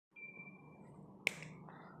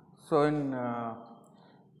So, in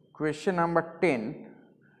question number 10,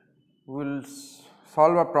 we will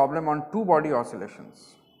solve a problem on two body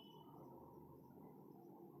oscillations.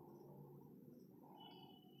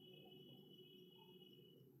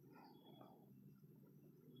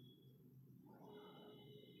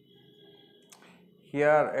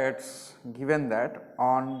 Here it is given that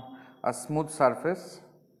on a smooth surface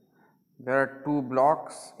there are two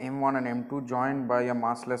blocks M1 and M2 joined by a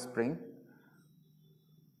massless spring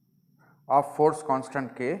of force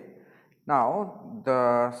constant K. Now,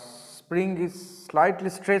 the spring is slightly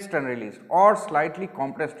stretched and released or slightly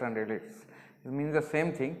compressed and released. It means the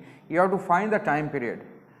same thing. You have to find the time period.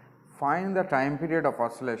 Find the time period of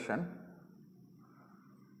oscillation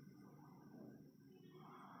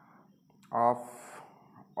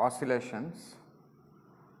oscillations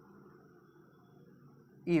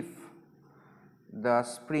if the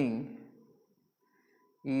spring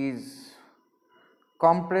is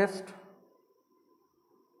compressed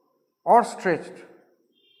or stretched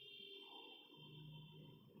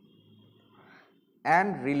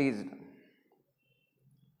and released.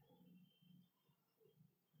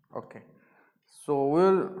 Okay. So, we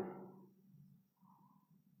will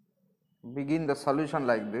begin the solution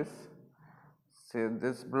like this. Say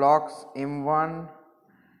this blocks M1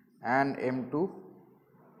 and M2,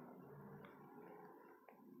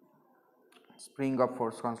 spring of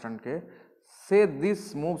force constant K. Say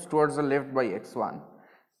this moves towards the left by x1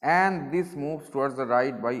 and this moves towards the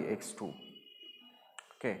right by x2.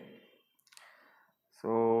 Okay.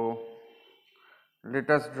 So, let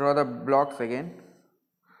us draw the blocks again.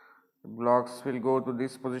 The blocks will go to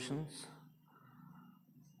these positions.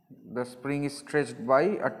 The spring is stretched by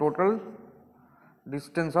a total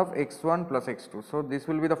distance of x1 plus x2. So, this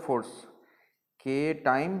will be the force K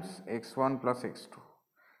times x1 plus x2,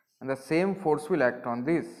 and the same force will act on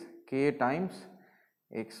this K times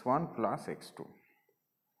x1 plus x2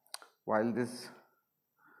 while this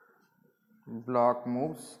block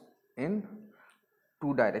moves in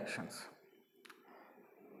two directions.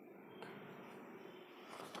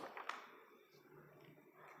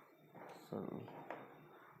 So,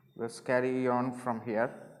 let us carry on from here.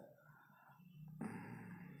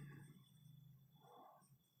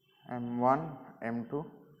 M1, M2.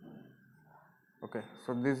 Okay.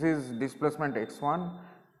 So, this is displacement x1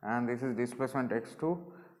 and this is displacement x2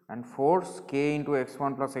 and force K into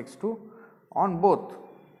x1 plus x2 on both.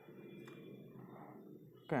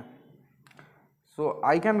 Okay. So,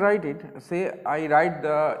 I can write it, say I write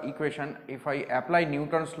the equation if I apply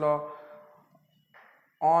Newton's law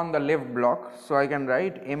on the left block. So, I can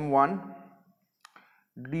write M1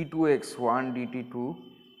 d2x1 dt2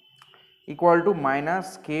 equal to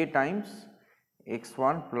minus K times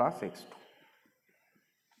x1 plus x2,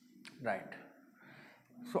 right.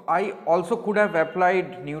 So, I also could have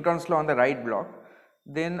applied Newton's law on the right block,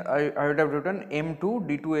 then I would have written M2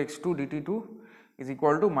 d2x2 dt2 is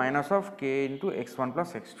equal to minus of K into x1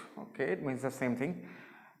 plus x2. Okay, it means the same thing,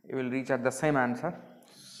 you will reach at the same answer.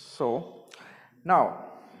 So, now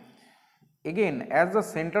again, as the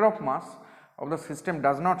center of mass of the system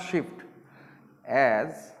does not shift,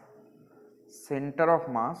 as center of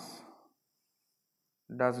mass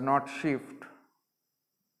does not shift,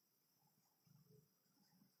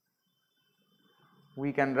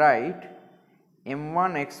 we can write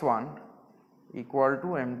M1 x1 equal to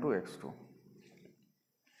M2 x2.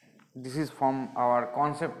 This is from our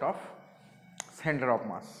concept of center of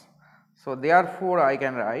mass. So, therefore, I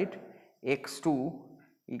can write x2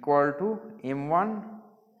 equal to M1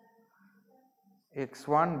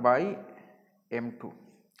 x1 by M2,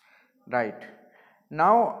 right.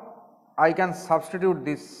 Now, I can substitute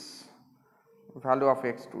this value of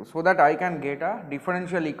x2 so that I can get a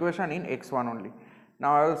differential equation in x1 only.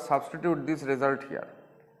 Now, I will substitute this result here.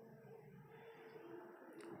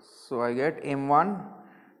 So, I get M1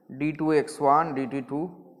 d2x1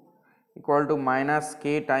 dt2 equal to minus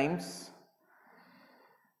K times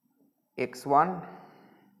x1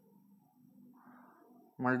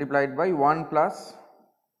 multiplied by 1 plus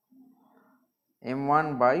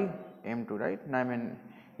M1 by M2, right. I mean,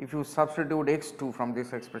 if you substitute x2 from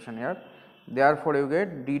this expression here, therefore, you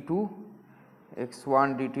get d2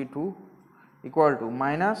 x1 dt2 equal to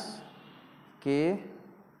minus K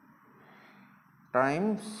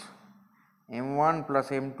times M1 plus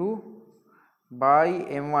M2 by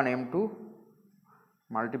M1 M2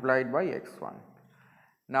 multiplied by x1.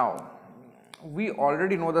 Now, we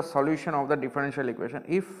already know the solution of the differential equation.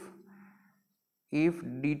 If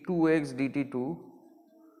d2x dt2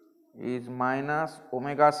 is minus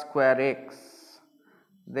omega square x,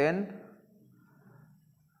 then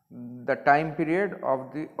the time period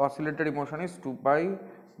of the oscillatory motion is 2 pi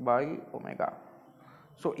by omega.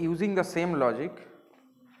 So using the same logic,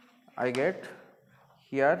 I get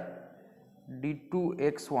here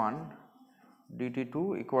d2x1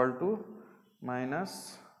 dt2 equal to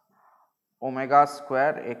minus omega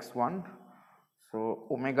square x1. So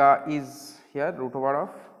omega is here root over of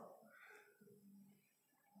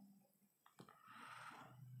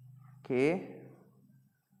k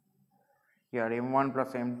here m1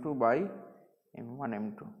 plus m2 by m1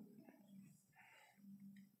 m2.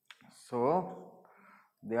 So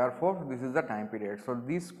therefore this is the time period. So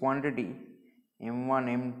this quantity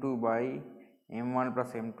m1 m2 by m1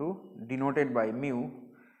 plus m2 denoted by mu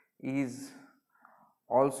is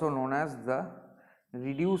also known as the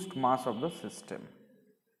reduced mass of the system,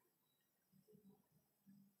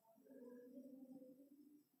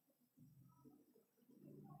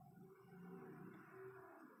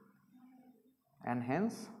 and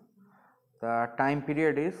hence the time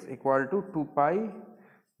period is equal to 2 pi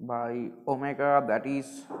by omega, that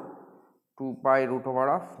is 2 pi root over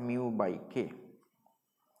of mu by k.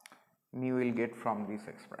 Mu will get from this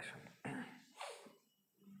expression.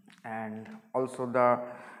 And also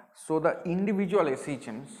the individual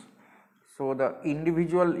SHMs, so the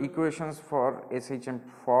individual equations for SHM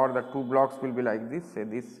for the two blocks will be like this, say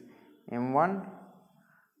this m1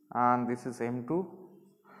 and this is m2.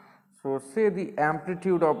 So say the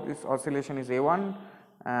amplitude of this oscillation is a1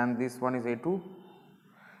 and this one is a2.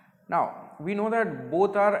 Now we know that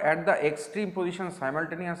both are at the extreme position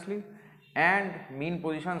simultaneously and mean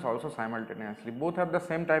positions also simultaneously, both have the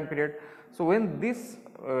same time period. So when this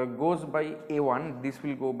goes by a1, this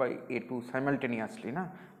will go by a2 simultaneously, na?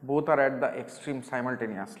 Both are at the extreme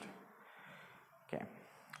simultaneously. Okay.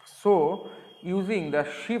 So using the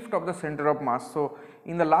shift of the center of mass, so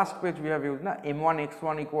in the last page we have used na m1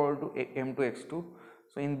 x1 equal to m2 x2.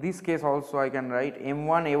 So in this case also I can write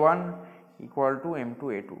m1 a1 equal to m2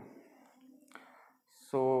 a2.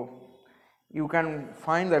 So you can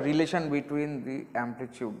find the relation between the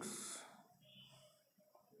amplitudes,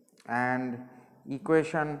 and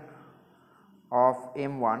equation of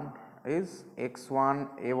m1 is x1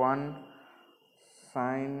 a1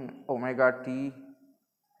 sin omega t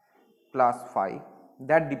plus phi,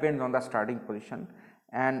 that depends on the starting position,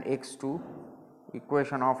 and x2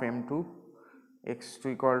 equation of m2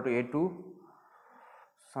 x2 equal to a2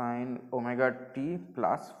 sin omega t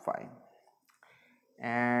plus phi.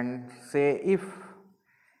 And say if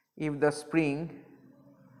the spring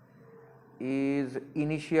is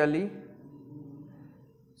initially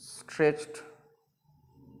stretched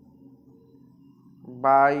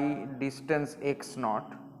by distance x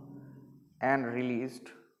naught and released,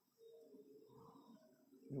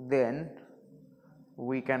 then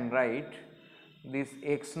we can write this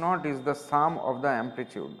x naught is the sum of the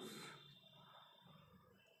amplitudes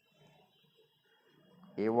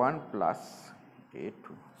a1 plus a2.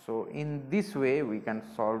 So in this way we can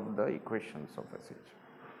solve the equations of SH.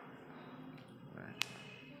 Right.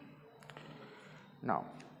 Now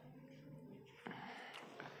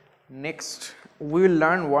next we will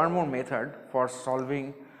learn one more method for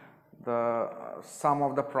solving the some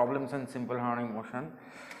of the problems in simple harmonic motion.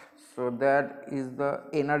 So that is the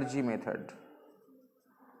energy method.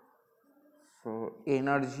 So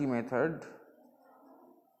energy method,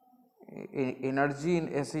 energy in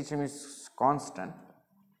SHM is constant.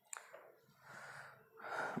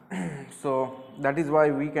 So that is why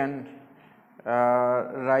we can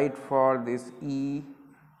write for this E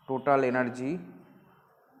total energy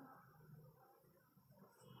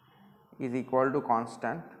is equal to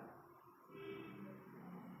constant.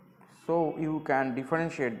 So you can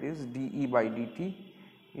differentiate this dE by dt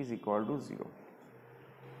is equal to 0.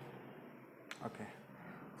 Okay.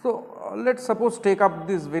 So let us suppose take up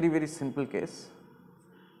this very simple case,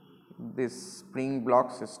 this spring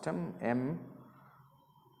block system M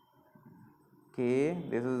K,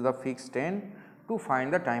 this is the fixed end, to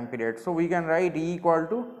find the time period. So we can write E equal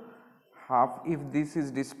to half, if this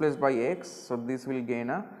is displaced by x, so this will gain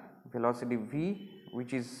a velocity v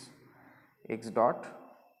which is x dot.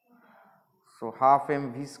 So half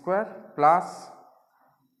m v square plus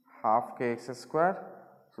half k x square.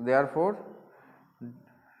 So therefore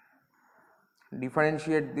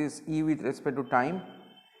differentiate this E with respect to time,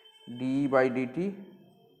 dE by dt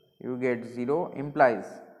you get 0, implies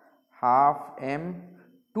half m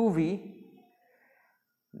 2v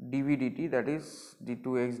dv dt, that is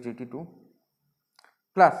d2x dt2,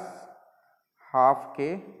 plus half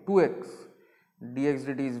k 2x dx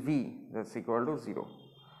dt is v, that is equal to 0.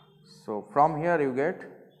 So from here you get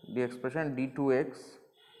the expression d2x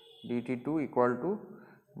dt2 equal to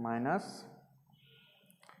minus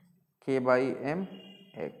k by m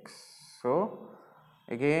x. So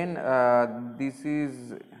Again this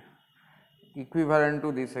is equivalent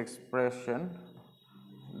to this expression,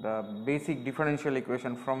 the basic differential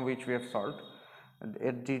equation from which we have solved.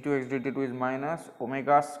 d2x dt2 is minus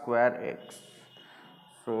omega square x.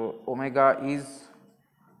 So omega is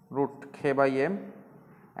root k by m,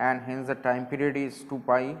 and hence the time period is 2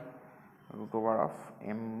 pi root over of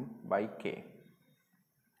m by k.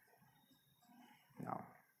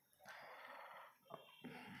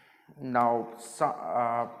 Now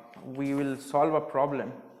we will solve a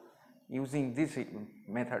problem using this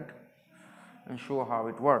method and show how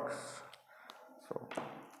it works. So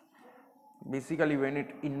basically, when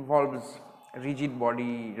it involves rigid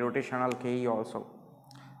body, rotational KE also,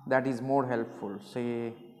 that is more helpful.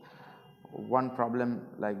 Say one problem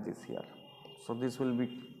like this here. So this will be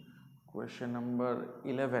question number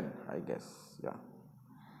 11, I guess. Yeah,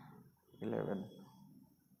 11.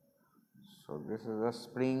 So this is a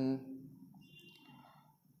spring,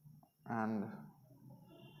 and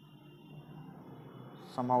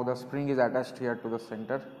somehow the spring is attached here to the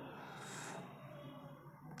center,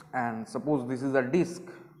 and suppose this is a disc.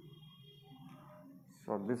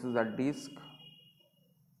 So this is a disc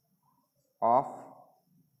of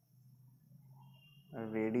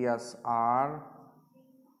radius r,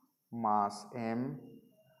 mass m,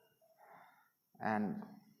 and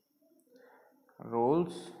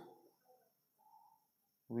rolls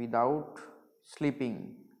without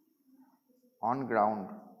slipping on ground.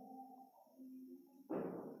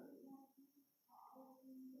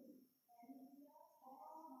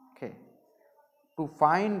 Okay, to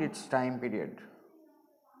find its time period,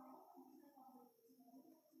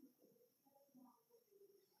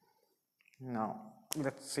 now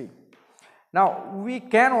let us see. Now we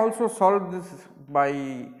can also solve this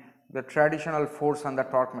by the traditional force and the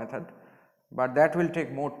torque method, but that will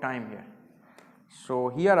take more time here. So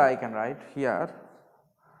here I can write here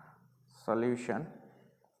solution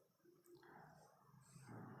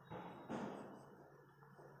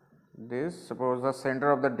this, suppose the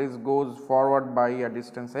center of the disc goes forward by a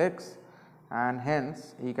distance x, and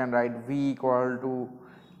hence you can write v equal to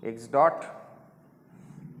x dot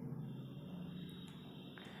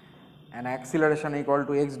and acceleration equal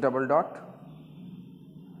to x double dot.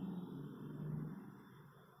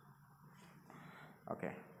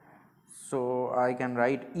 Okay. So I can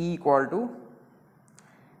write E equal to,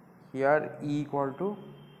 here E equal to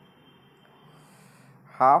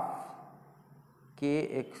half k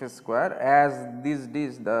x square, as this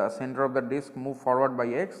disc, the center of the disc move forward by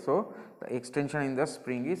x. So the extension in the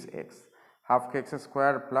spring is x, half k x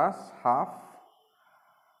square plus half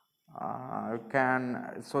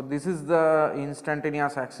so this is the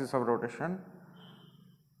instantaneous axis of rotation.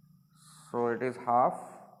 So it is half,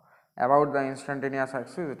 about the instantaneous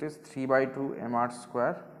axis it is 3 by 2 mr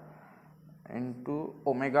square into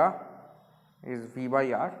omega is v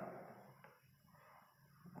by r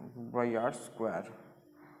square.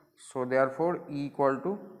 So therefore E equal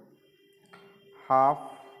to half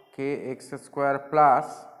k x square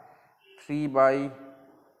plus 3 by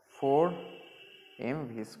 4 m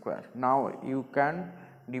v square. Now you can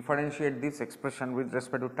differentiate this expression with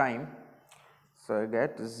respect to time. So I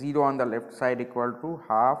get 0 on the left side equal to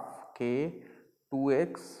half k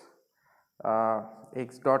 2x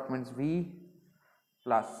x dot means v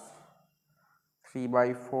plus 3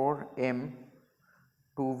 by 4 m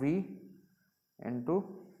 2v into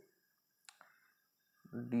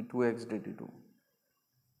d2x dt2,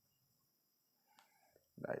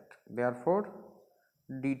 right. Therefore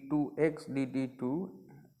d2x dt2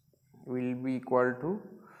 will be equal to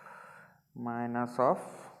minus of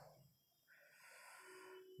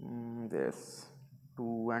this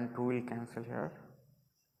 2 and 2 will cancel here,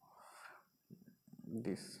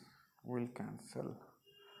 this will cancel.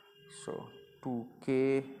 So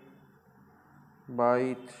 2k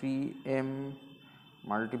by 3m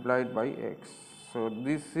multiplied by x. So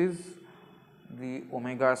this is the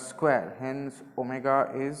omega square, hence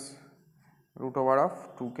omega is root over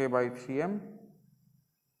of 2k by 3m,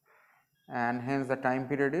 and hence the time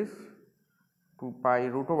period is 2 pi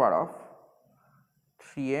root over of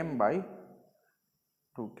 3m by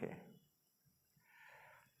 2k.